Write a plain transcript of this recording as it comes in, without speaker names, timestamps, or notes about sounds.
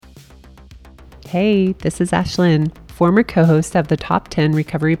Hey, this is Ashlyn, former co-host of the Top 10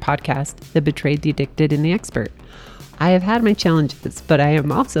 Recovery podcast, The Betrayed, the Addicted, and the Expert. I have had my challenges, but I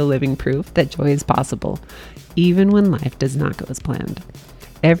am also living proof that joy is possible, even when life does not go as planned.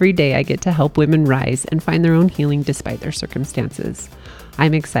 Every day I get to help women rise and find their own healing despite their circumstances.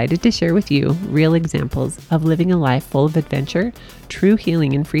 I'm excited to share with you real examples of living a life full of adventure, true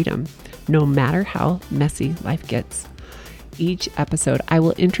healing, and freedom, no matter how messy life gets. Each episode, I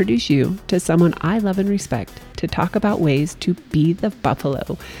will introduce you to someone I love and respect to talk about ways to be the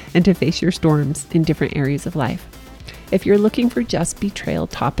buffalo and to face your storms in different areas of life. If you're looking for just betrayal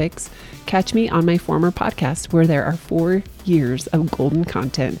topics, catch me on my former podcast where there are 4 years of golden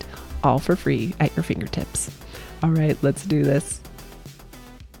content, all for free at your fingertips. All right, let's do this.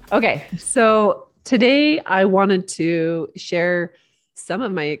 Okay, so today I wanted to share some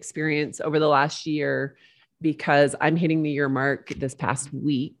of my experience over the last year because I'm hitting the year mark this past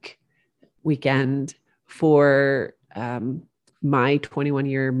weekend for my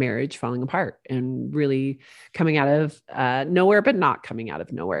 21-year marriage falling apart and really coming out of nowhere, but not coming out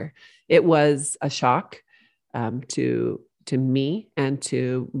of nowhere. It was a shock to me and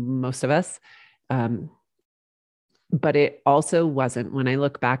to most of us. But it also wasn't. When I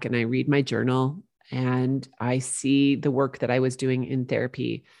look back and I read my journal and I see the work that I was doing in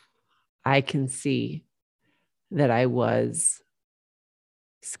therapy, I can see that I was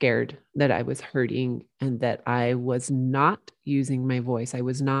scared, that I was hurting, and that I was not using my voice. I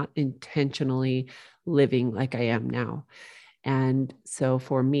was not intentionally living like I am now. And so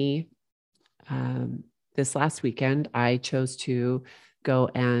for me, this last weekend, I chose to go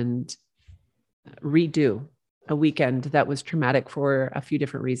and redo a weekend that was traumatic for a few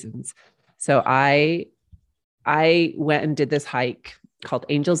different reasons. So I went and did this hike called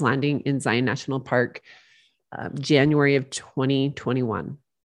Angel's Landing in Zion National Park, January of 2021.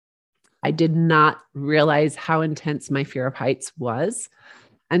 I did not realize how intense my fear of heights was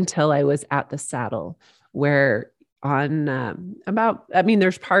until I was at the saddle, where on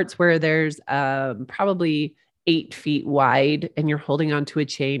there's parts where there's probably 8 feet wide and you're holding onto a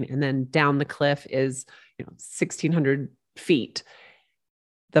chain, and then down the cliff is 1,600 feet,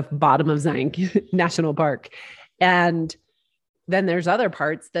 the bottom of Zion National Park. And then there's other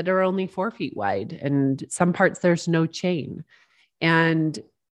parts that are only 4 feet wide, and some parts there's no chain. And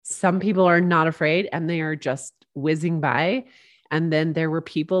some people are not afraid and they are just whizzing by. And then there were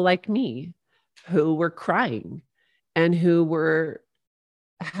people like me who were crying and who were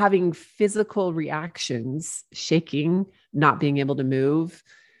having physical reactions, shaking, not being able to move,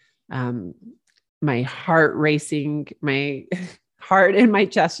 my heart racing, my heart in my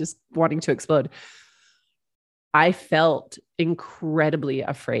chest just wanting to explode. I felt incredibly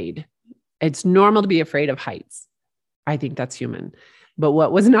afraid. It's normal to be afraid of heights. I think that's human. But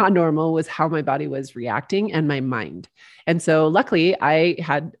what was not normal was how my body was reacting and my mind. And so luckily I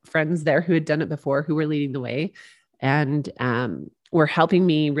had friends there who had done it before, who were leading the way and were helping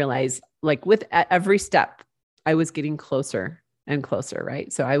me realize, like, with every step, I was getting closer and closer,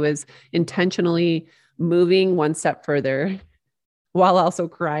 right? So I was intentionally moving one step further while also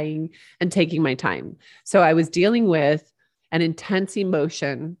crying and taking my time. So I was dealing with an intense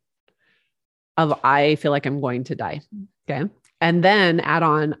emotion of, I feel like I'm going to die. Okay. And then add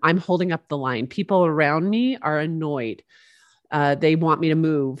on, I'm holding up the line. People around me are annoyed. They want me to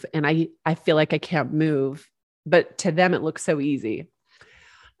move. And I feel like I can't move, but to them, it looks so easy.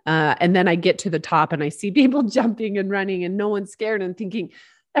 And then I get to the top and I see people jumping and running and no one's scared, and thinking,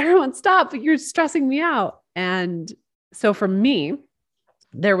 everyone stop, you're stressing me out. And so for me,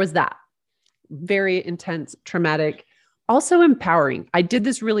 there was that very intense, traumatic, also empowering. I did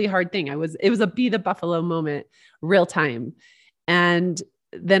this really hard thing. It was a be the buffalo moment, real time. And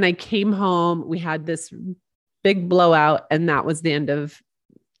then I came home, we had this big blowout, and that was the end of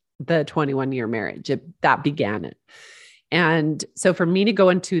the 21-year marriage. That began it. And so for me to go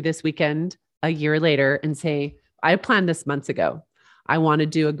into this weekend a year later and say, I planned this months ago. I want to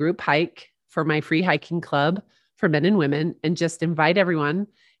do a group hike for my free hiking club for men and women, and just invite everyone.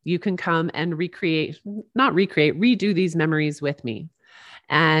 You can come and redo these memories with me.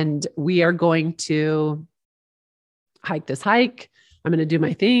 And we are going to hike this hike. I'm going to do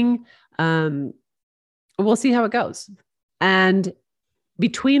my thing. We'll see how it goes. And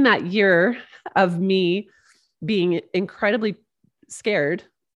between that year of me being incredibly scared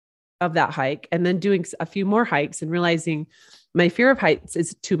of that hike, and then doing a few more hikes and realizing my fear of heights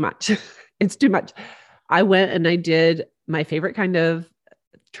is too much. It's too much. I went and I did my favorite kind of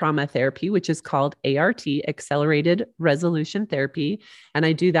trauma therapy, which is called ART, Accelerated Resolution Therapy. And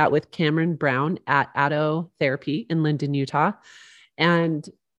I do that with Cameron Brown at Addo Therapy in Linden, Utah. And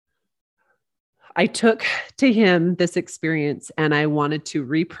I took to him this experience and I wanted to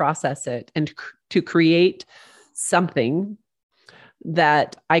reprocess it and to create something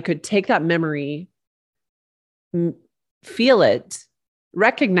that I could take that memory, feel it,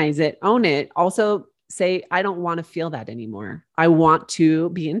 recognize it, own it, also say, I don't want to feel that anymore. I want to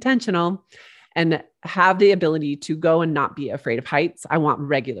be intentional and have the ability to go and not be afraid of heights. I want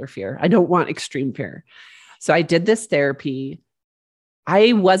regular fear. I don't want extreme fear. So I did this therapy.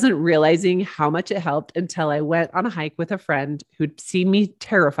 I wasn't realizing how much it helped until I went on a hike with a friend who'd seen me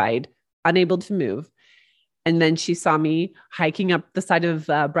terrified, unable to move. And then she saw me hiking up the side of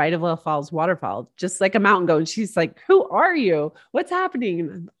Bridalveil Falls waterfall, just like a mountain goat. And she's like, who are you? What's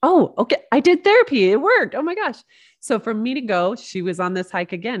happening? Oh, okay. I did therapy. It worked. Oh my gosh. So for me to go, she was on this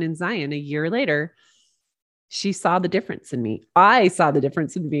hike again in Zion a year later. She saw the difference in me. I saw the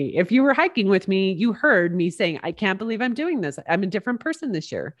difference in me. If you were hiking with me, you heard me saying, I can't believe I'm doing this. I'm a different person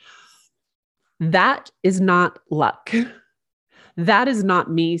this year. That is not luck. That is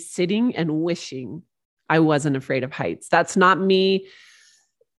not me sitting and wishing I wasn't afraid of heights. That's not me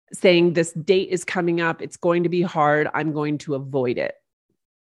saying this date is coming up. It's going to be hard. I'm going to avoid it.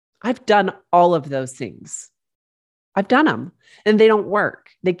 I've done all of those things. I've done them and they don't work.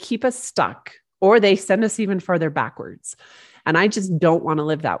 They keep us stuck or they send us even further backwards. And I just don't want to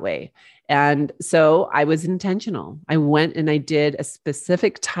live that way. And so I was intentional. I went and I did a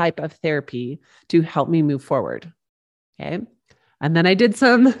specific type of therapy to help me move forward. Okay. And then I did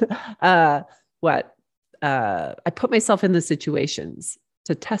some, I put myself in the situations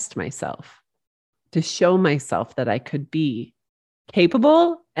to test myself, to show myself that I could be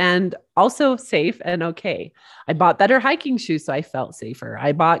capable and also safe and okay. I bought better hiking shoes so I felt safer.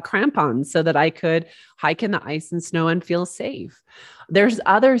 I bought crampons so that I could hike in the ice and snow and feel safe. There's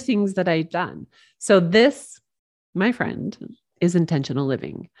other things that I've done. So this, my friend, is intentional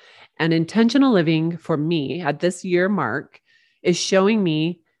living. And intentional living for me at this year mark is showing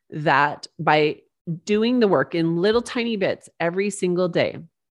me that by doing the work in little tiny bits every single day,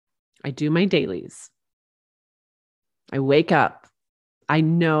 I do my dailies. I wake up. I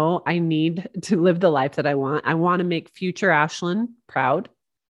know I need to live the life that I want. I want to make future Ashlyn proud.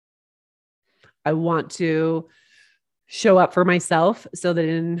 I want to show up for myself so that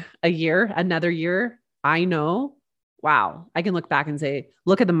in a year, another year, I know, wow, I can look back and say,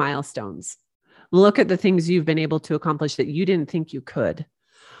 look at the milestones. Look at the things you've been able to accomplish that you didn't think you could.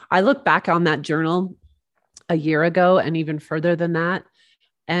 I look back on that journal a year ago and even further than that.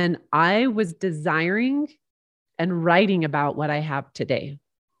 And I was desiring and writing about what I have today.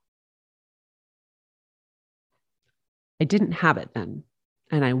 I didn't have it then,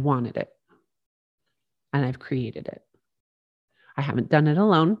 and I wanted it. And I've created it. I haven't done it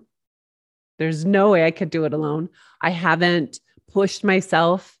alone. There's no way I could do it alone. I haven't pushed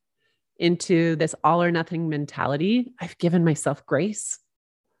myself into this all or nothing mentality. I've given myself grace.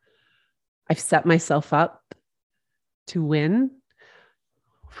 I've set myself up to win.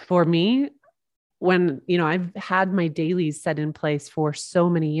 For me, when, I've had my dailies set in place for so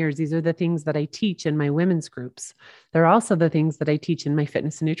many years. These are the things that I teach in my women's groups. They're also the things that I teach in my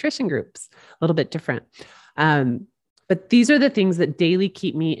fitness and nutrition groups, a little bit different. But these are the things that daily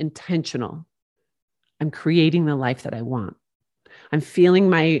keep me intentional. I'm creating the life that I want. I'm feeling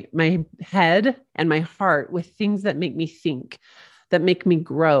my head and my heart with things that make me think, that make me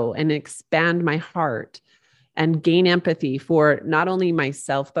grow and expand my heart and gain empathy for not only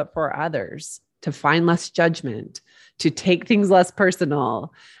myself, but for others, to find less judgment, to take things less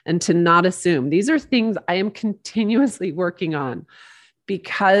personal, and to not assume. These are things I am continuously working on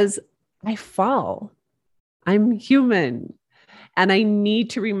because I fall. I'm human and I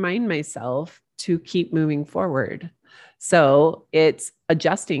need to remind myself to keep moving forward. So it's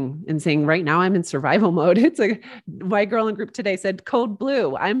adjusting and saying, right now I'm in survival mode. It's my girl in group today said code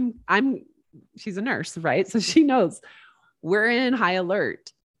blue. She's a nurse, right? So she knows we're in high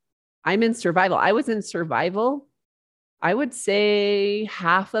alert. I'm in survival. I was in survival, I would say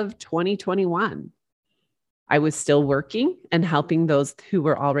half of 2021. I was still working and helping those who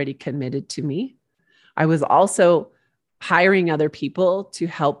were already committed to me. I was also hiring other people to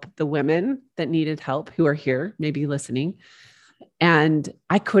help the women that needed help who are here, maybe listening. And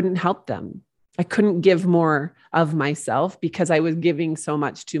I couldn't help them. I couldn't give more of myself because I was giving so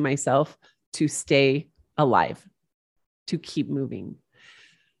much to myself to stay alive, to keep moving.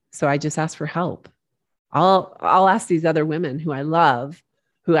 So I just asked for help. I'll ask these other women who I love,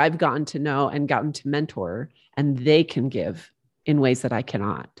 who I've gotten to know and gotten to mentor, and they can give in ways that I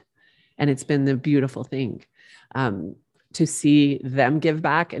cannot. And it's been the beautiful thing to see them give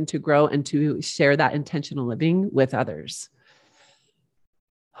back and to grow and to share that intentional living with others.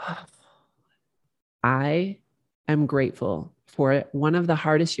 I am grateful for one of the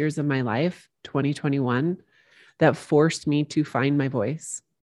hardest years of my life, 2021, that forced me to find my voice,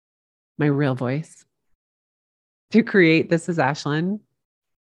 my real voice, to create This Is Ashlyn,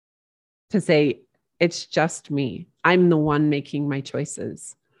 to say, it's just me. I'm the one making my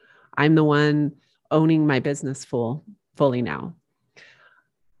choices. I'm the one owning my business fully now.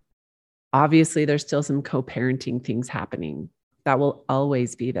 Obviously, there's still some co-parenting things happening that will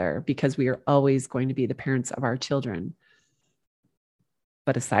always be there because we are always going to be the parents of our children.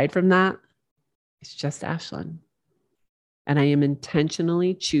 But aside from that, it's just Ashlyn. And I am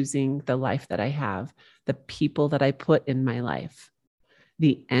intentionally choosing the life that I have, the people that I put in my life,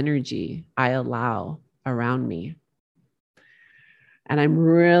 the energy I allow around me. And I'm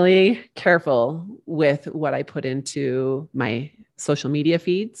really careful with what I put into my social media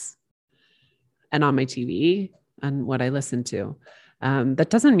feeds and on my TV and what I listen to. That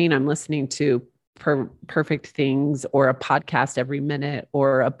doesn't mean I'm listening to perfect things or a podcast every minute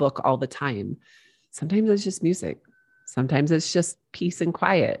or a book all the time. Sometimes it's just music. Sometimes it's just peace and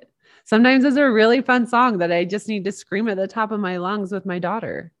quiet. Sometimes it's a really fun song that I just need to scream at the top of my lungs with my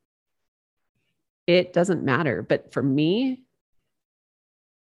daughter. It doesn't matter. But for me,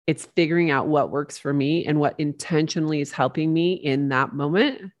 it's figuring out what works for me and what intentionally is helping me in that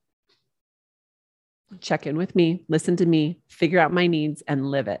moment. Check in with me, listen to me, figure out my needs, and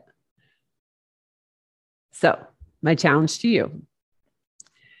live it. So my challenge to you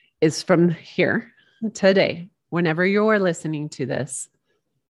is from here today, whenever you're listening to this,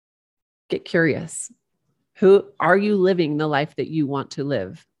 get curious. Who are you living the life that you want to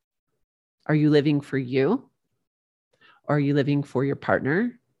live? Are you living for you? Are you living for your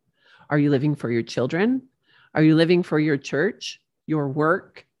partner? Are you living for your children? Are you living for your church, your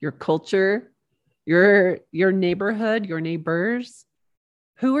work, your culture, your neighborhood, your neighbors?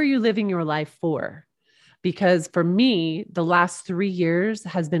 Who are you living your life for? Because for me, the last 3 years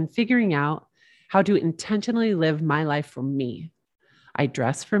has been figuring out how to intentionally live my life for me. I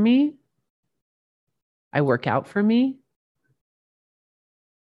dress for me. I work out for me.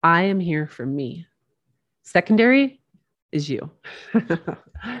 I am here for me. Secondary is you.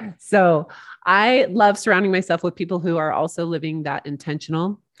 So I love surrounding myself with people who are also living that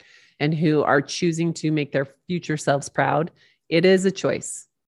intentional and who are choosing to make their future selves proud. It is a choice.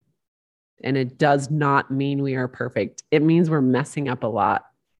 And it does not mean we are perfect. It means we're messing up a lot.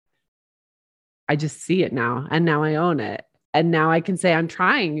 I just see it now. And now I own it. And now I can say I'm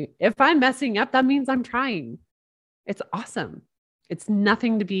trying. If I'm messing up, that means I'm trying. It's awesome. It's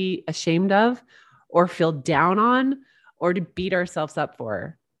nothing to be ashamed of or feel down on or to beat ourselves up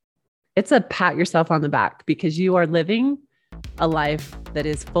for. It's a pat yourself on the back because you are living a life that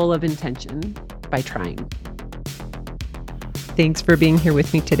is full of intention by trying. Thanks for being here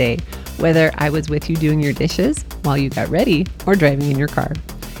with me today, whether I was with you doing your dishes while you got ready or driving in your car.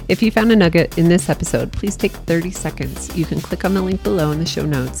 If you found a nugget in this episode, please take 30 seconds. You can click on the link below in the show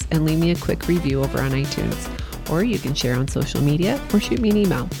notes and leave me a quick review over on iTunes, or you can share on social media or shoot me an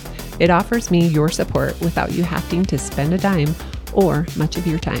email. It offers me your support without you having to spend a dime or much of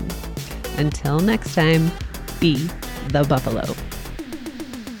your time. Until next time, be the buffalo.